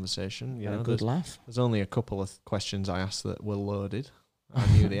genuine conversation. You know, a good laugh. There's only a couple of questions I asked that were loaded. I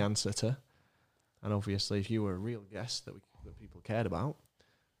knew the answer to. And obviously, if you were a real guest that people cared about,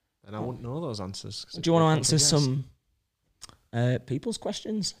 then I wouldn't know those answers. Do you want to answer some people's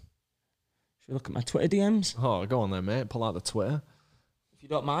questions? Should we look at my Twitter DMs? Oh, go on then, mate. Pull out the Twitter. If you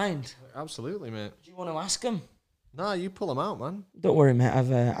don't mind. Absolutely, mate. Do you want to ask them? No, you pull them out, man. Don't worry, mate.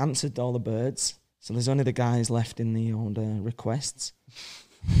 I've answered all the birds. So there's only the guys left in the old requests.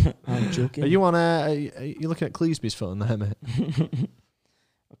 I'm joking. Are you on are you looking at Cleeseby's phone there, mate?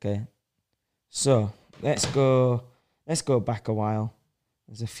 Okay. So let's go back a while.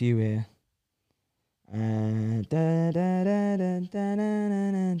 There's a few here.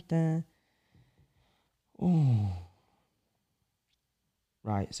 Ooh.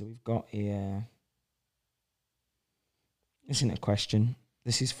 Right, so we've got here. This isn't a question.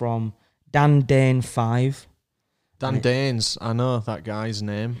 This is from Dan Dane 5. Dan Danes, I know that guy's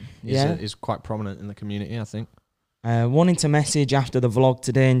name. He's quite prominent in the community, I think. Wanting to message after the vlog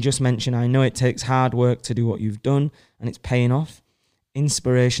today and just mention I know it takes hard work to do what you've done and it's paying off.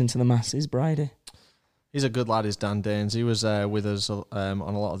 Inspiration to the masses, Briody. He's a good lad, is Dan Danes. He was with us on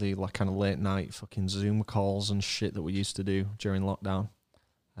a lot of the kind of late night fucking Zoom calls and shit that we used to do during lockdown.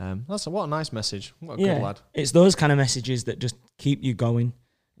 What a nice message. What a good lad. It's those kind of messages that just keep you going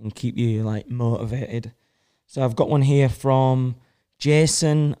and keep you like motivated. So I've got one here from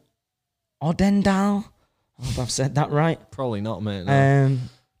Jason Odendal. I hope I've said that right. Probably not, mate. No.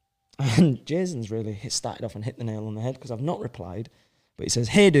 And Jason's really started off and hit the nail on the head because I've not replied. But he says,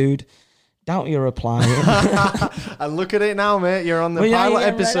 "Hey, dude, doubt your reply." And look at it now, mate. You're on the pilot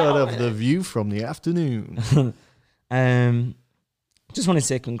episode of The View from the Afternoon. Just wanted to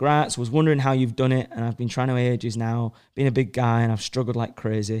say congrats. Was wondering how you've done it, and I've been trying to ages now. Being a big guy, and I've struggled like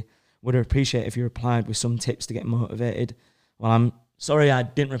crazy. Would appreciate if you replied with some tips to get motivated. Well, I'm sorry I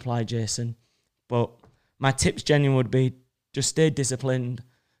didn't reply, Jason, but my tips genuinely would be just stay disciplined.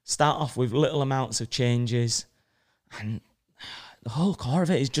 Start off with little amounts of changes, and the whole core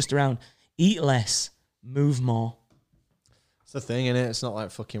of it is just around eat less, move more. It's the thing, innit? It's not like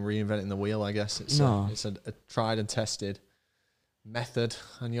fucking reinventing the wheel, I guess. It's a tried and tested method,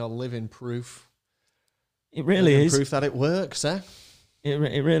 and you're living proof. It really is. Proof that it works, eh? It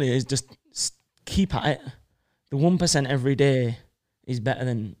really is. Just keep at it. The 1% every day is better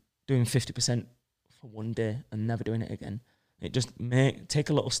than doing 50% for one day and never doing it again. It just take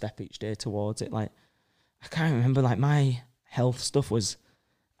a little step each day towards it. Like, I can't remember, like my health stuff was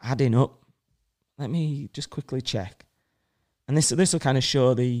adding up. Let me just quickly check. And this will kind of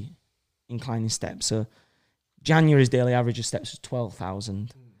show the inclining steps. So January's daily average of steps was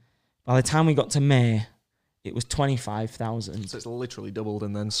 12,000. By the time we got to May, it was 25,000. So it's literally doubled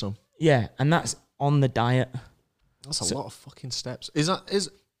and then some. Yeah, and that's on the diet. That's a lot of fucking steps. Is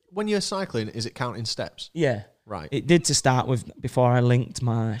when you're cycling, is it counting steps? Yeah. Right. It did to start with before I linked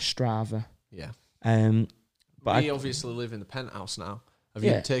my Strava. Yeah. But we obviously live in the penthouse now. Have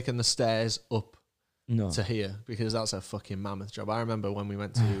you taken the stairs up to here? Because that's a fucking mammoth job. I remember when we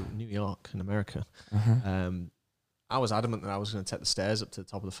went to New York in America, I was adamant that I was going to take the stairs up to the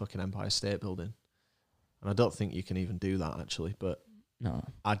top of the fucking Empire State Building. And I don't think you can even do that, actually. But no,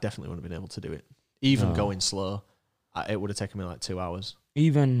 I definitely wouldn't have been able to do it. Even going slow, it would have taken me like 2 hours.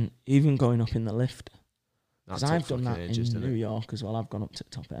 Even going up in the lift. Because I've done that ages, in New York as well. I've gone up to the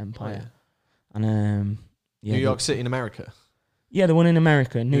top of Empire. Oh, yeah. And New York City in America? Yeah, the one in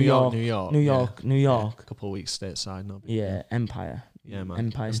America. New York. Yeah. A couple of weeks stateside. No big deal. Empire. Yeah, man.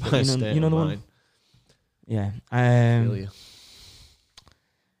 Empire State. You know the one? Yeah.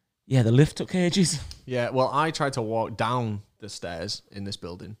 Yeah, the lift took ages. Yeah, well, I tried to walk down the stairs in this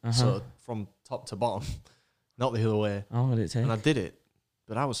building. So from top to bottom, not the other way. How long did it take? And I did it,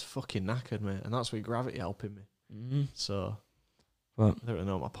 but I was fucking knackered, mate. And that's with gravity helping me. Mm-hmm. So, well, I don't really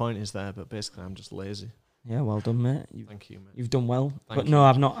know what my point is there, but basically I'm just lazy. Yeah, well done, mate. Thank you, mate. You've done well. Thank you. No,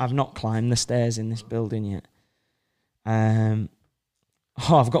 I've not climbed the stairs in this building yet. I've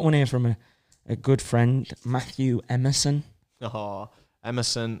got one here from a good friend, Matthew Emerson. Oh,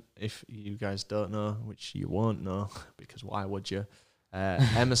 Emerson, if you guys don't know, which you won't know, because why would you?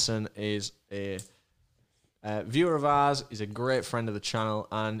 Emerson is a Viewer of ours, he's a great friend of the channel,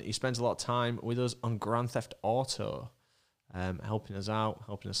 and he spends a lot of time with us on Grand Theft Auto, helping us out,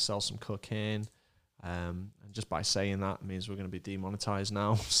 helping us sell some cocaine. And just by saying that means we're going to be demonetized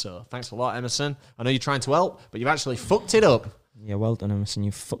now. So thanks a lot, Emerson. I know you're trying to help, but you've actually fucked it up. Yeah, well done, Emerson.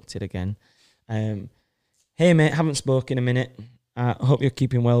 You fucked it again. Hey, mate, haven't spoken in a minute. I hope you're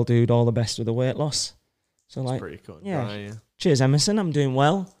keeping well, dude. All the best with the weight loss. So, That's pretty cool. Yeah. Cheers, Emerson. I'm doing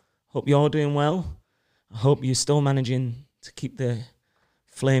well. Hope you're doing well. I hope you're still managing to keep the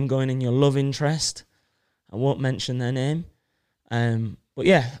flame going in your love interest. I won't mention their name. But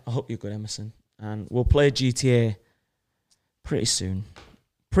yeah, I hope you're good, Emerson. And we'll play GTA pretty soon.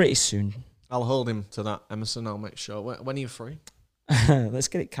 I'll hold him to that, Emerson. I'll make sure. When are you free? Let's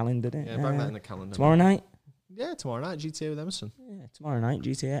get it calendared in. Yeah, bang that in the calendar. Tomorrow night? Yeah, tomorrow night, GTA with Emerson. Yeah, tomorrow night,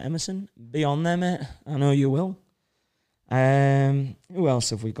 GTA Emerson. Be on there, mate. I know you will. Who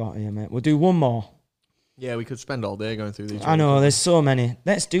else have we got here, mate? We'll do one more. Yeah, we could spend all day going through these. I know, there's so many.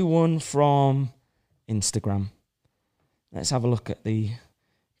 Let's do one from Instagram. Let's have a look at the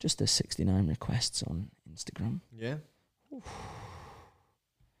 69 requests on Instagram. Yeah.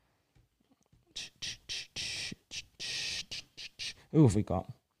 Who have we got?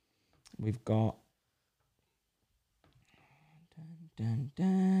 We've got...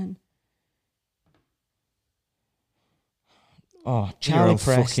 Oh, Charlie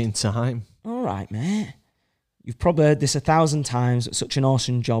Press. Fucking time. All right, mate. You've probably heard this 1,000 times. Such an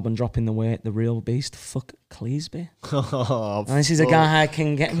awesome job on dropping the weight. The real beast. Fuck Cleesby. Oh, this is a guy I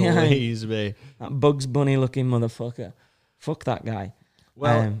can get behind. Cleesby. That Bugs Bunny looking motherfucker. Fuck that guy.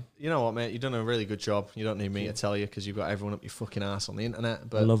 Well, you know what, mate? You've done a really good job. You don't need me to tell you because you've got everyone up your fucking ass on the internet.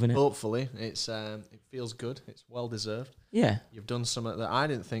 But loving it. Hopefully, it feels good. It's well deserved. Yeah. You've done something that I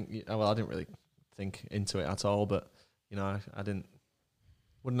didn't think. Well, I didn't really think into it at all. But you know, I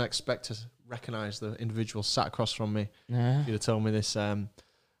wouldn't expect to recognise the individual sat across from me. Yeah. You'd have told me this a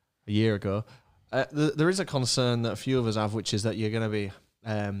year ago. There is a concern that a few of us have, which is that you're going to be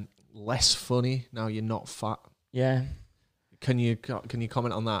less funny now you're not fat. Yeah. Can you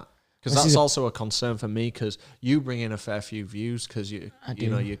comment on that? Because that's also a concern for me. Because you bring in a fair few views. Because you're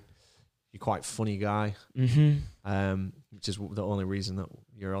quite funny guy. Mm-hmm. Which is the only reason that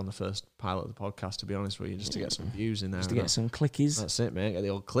you're on the first pilot of the podcast. To be honest with you, just to get some views in there. Just to get some clickies. That's it, mate. Get the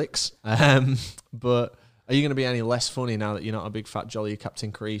old clicks. But are you going to be any less funny now that you're not a big fat jolly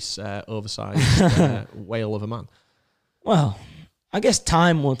Captain Crease oversized whale of a man? Well, I guess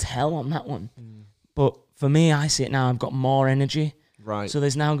time will tell on that one. But for me, I see it now. I've got more energy. Right. So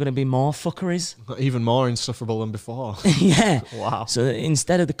there's now going to be more fuckeries. Even more insufferable than before. Yeah. Wow. So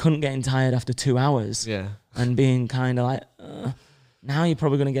instead of the cunt getting tired after 2 hours and being kind of like, now you're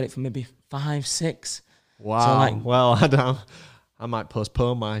probably going to get it for maybe 5, 6. Wow. So well, I might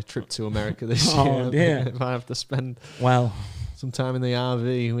postpone my trip to America this year dear. if I have to spend some time in the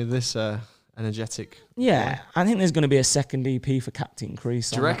RV with this energetic. Yeah, I think there's going to be a second EP for Captain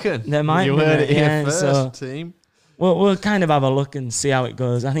Crease. Do you reckon? There might be. You heard it here first, team. We'll kind of have a look and see how it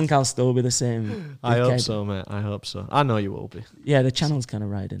goes. I think I'll still be the same. I hope so, mate. I hope so. I know you will be. Yeah, the channel's kind of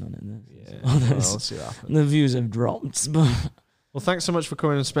riding on it. Yeah, well, see what happens. The views have dropped. But well, thanks so much for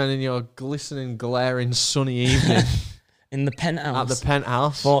coming and spending your glistening, glaring, sunny evening in the penthouse. At the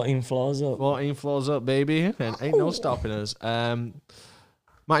penthouse. 14 floors up. 14 floors up, baby. And ain't no stopping us.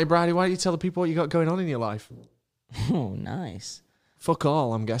 Matty, Briody, why don't you tell the people what you got going on in your life? Oh, nice. Fuck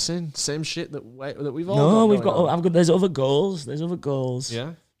all, I'm guessing. Same shit that we've all there's other goals. There's other goals.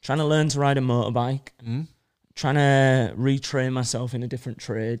 Yeah. Trying to learn to ride a motorbike. Trying to retrain myself in a different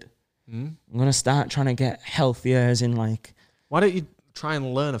trade. I'm going to start trying to get healthier as in like... Why don't you try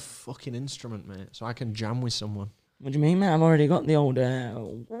and learn a fucking instrument, mate, so I can jam with someone? What do you mean, mate? I've already got the old...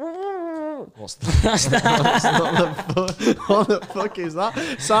 What's that? What the fuck is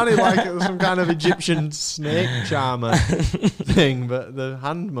that? Sounded like it was some kind of Egyptian snake charmer thing, but the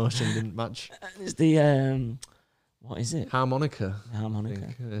hand motion didn't match. It's the what is it? Harmonica.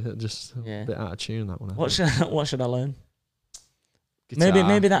 Just a bit out of tune, that one. What should I learn? Guitar,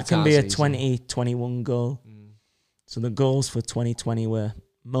 maybe that can be a easy. 2021 goal. So the goals for 2020 were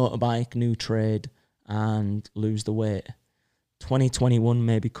motorbike, new trade, and lose the weight. 2021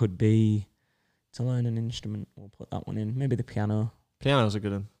 maybe could be to learn an instrument. We'll put that one in. Maybe the piano. Piano's a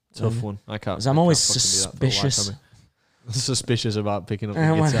good one. Tough one. I can't. 'Cause I'm always suspicious. Suspicious about picking up the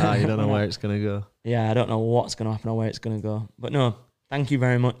guitar. You don't know where it's going to go. Yeah, I don't know what's going to happen or where it's going to go. But no, thank you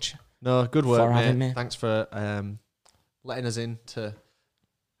very much. No, good work, for mate. having me. Thanks for letting us into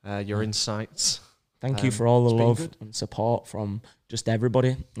your insights. Thank you for all the love and support from just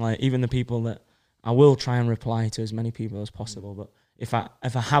everybody. Like even the people that I will try and reply to as many people as possible. But if I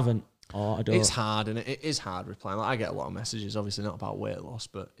haven't, or I don't. It's hard, and it is hard replying. Like, I get a lot of messages, obviously not about weight loss,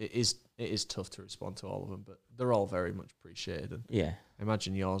 but it is tough to respond to all of them. But they're all very much appreciated. And Yeah. I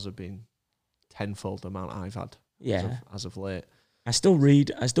imagine yours have been tenfold the amount I've had. Yeah. As of late. I still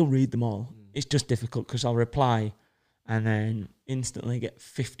read them all. It's just difficult because I'll reply and then instantly get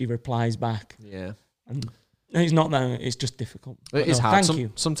 50 replies back. Yeah. And it's not that, it's just difficult. It is hard. Thank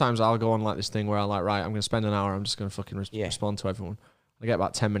you. Sometimes I'll go on like this thing where I'm like, right, I'm going to spend an hour, I'm just going to fucking respond to everyone. I get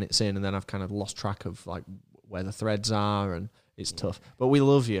about 10 minutes in and then I've kind of lost track of like where the threads are, and it's tough. But we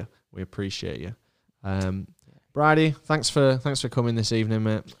love you. We appreciate you. Briody, thanks for coming this evening,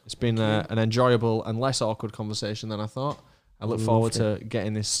 mate. It's been an enjoyable and less awkward conversation than I thought. I look forward to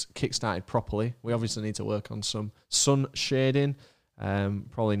getting this kick-started properly. We obviously need to work on some sun shading.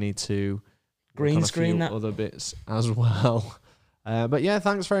 Probably need to green screen that other bits as well. But yeah,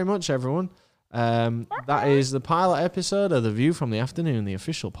 thanks very much, everyone. That is the pilot episode of The View from the Afternoon, the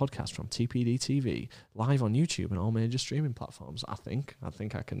official podcast from TPD TV, live on YouTube and all major streaming platforms. I think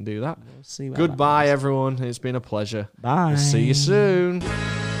I can do that. We'll see. Goodbye, everyone. It's been a pleasure. Bye. We'll see you soon.